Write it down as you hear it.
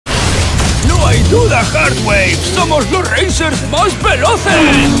hay duda, Hardwave. Somos los racers más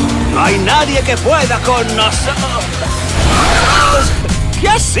veloces. No hay nadie que pueda con nosotros. ¿Qué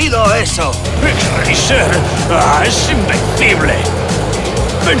ha sido eso? X-Racer es invencible.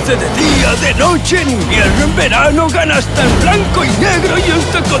 Vence de día, de noche, en invierno, en verano, gana hasta en blanco y negro y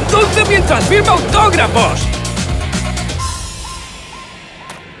hasta conduce mientras firma autógrafos.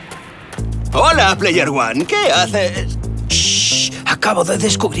 Hola, Player One. ¿Qué haces? Shh, acabo de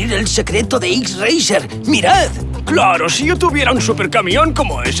descubrir el secreto de X-Racer. ¡Mirad! Claro, si yo tuviera un supercamión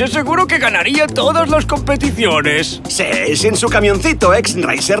como ese, seguro que ganaría todas las competiciones. Sí, sin su camioncito,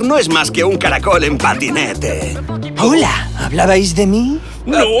 X-Racer no es más que un caracol en patinete. Hola, ¿hablabais de mí?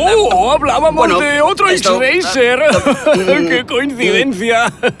 No, hablábamos de otro X-Racer. ¡Qué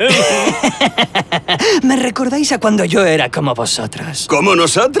coincidencia! ¿Me recordáis a cuando yo era como vosotros? ¿Como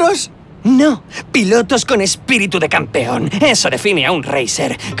nosotros? No, pilotos con espíritu de campeón. Eso define a un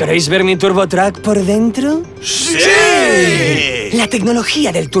racer. ¿Queréis ver mi turbotrack por dentro? ¡Sí! La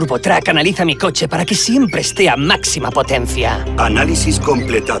tecnología del turbotrack analiza mi coche para que siempre esté a máxima potencia. Análisis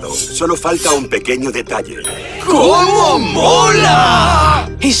completado. Solo falta un pequeño detalle. ¡Cómo mola!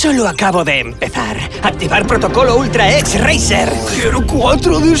 Y solo acabo de empezar. Activar protocolo Ultra X Racer. ¡Quiero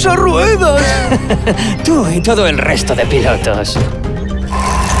 4 de esas ruedas! Tú y todo el resto de pilotos.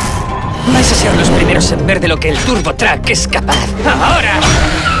 Vais a ser los primeros en ver de lo que el turbotrack es capaz. ¡Ahora!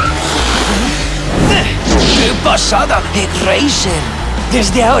 ¡Qué pasada, X-Racer!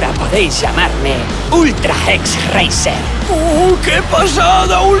 Desde ahora podéis llamarme Ultra X Racer. ¡Qué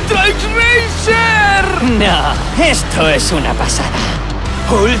pasada, Ultra X-Racer! No, esto es una pasada.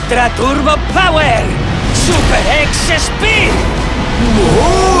 Ultra Turbo Power. Super X Speed.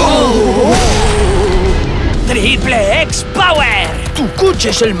 Triple X Power. ¡Tu coche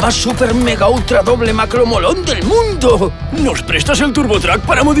es el más super mega ultra doble macro molón del mundo! ¿Nos prestas el turbotrack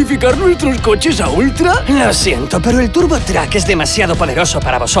para modificar nuestros coches a ultra? Lo siento, pero el turbotrack es demasiado poderoso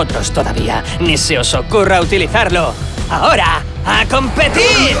para vosotros todavía. Ni se os ocurra utilizarlo. ¡Ahora, a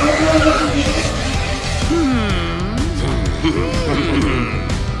competir!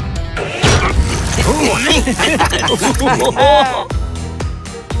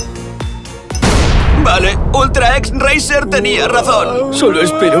 Vale, Ultra X-Racer tenía razón. Solo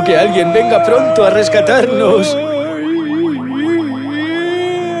espero que alguien venga pronto a rescatarnos.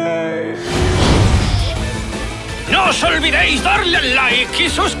 ¡No os olvidéis darle al like y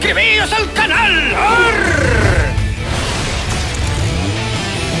suscribíos al canal! ¡Arr!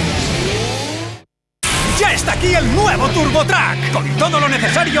 ¡Ya está aquí el nuevo TurboTrack! Con todo lo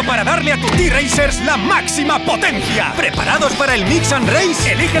necesario para darle a tu T-Racers la máxima potencia. ¿Preparados para el Mix and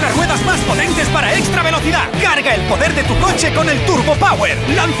Race? Elige las ruedas más potentes para extra velocidad. Carga el poder de tu coche con el Turbo Power.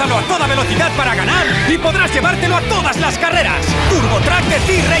 Lánzalo a toda velocidad para ganar y podrás llevártelo a todas las carreras. TurboTrack de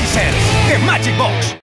T-Racers, de Magic Box.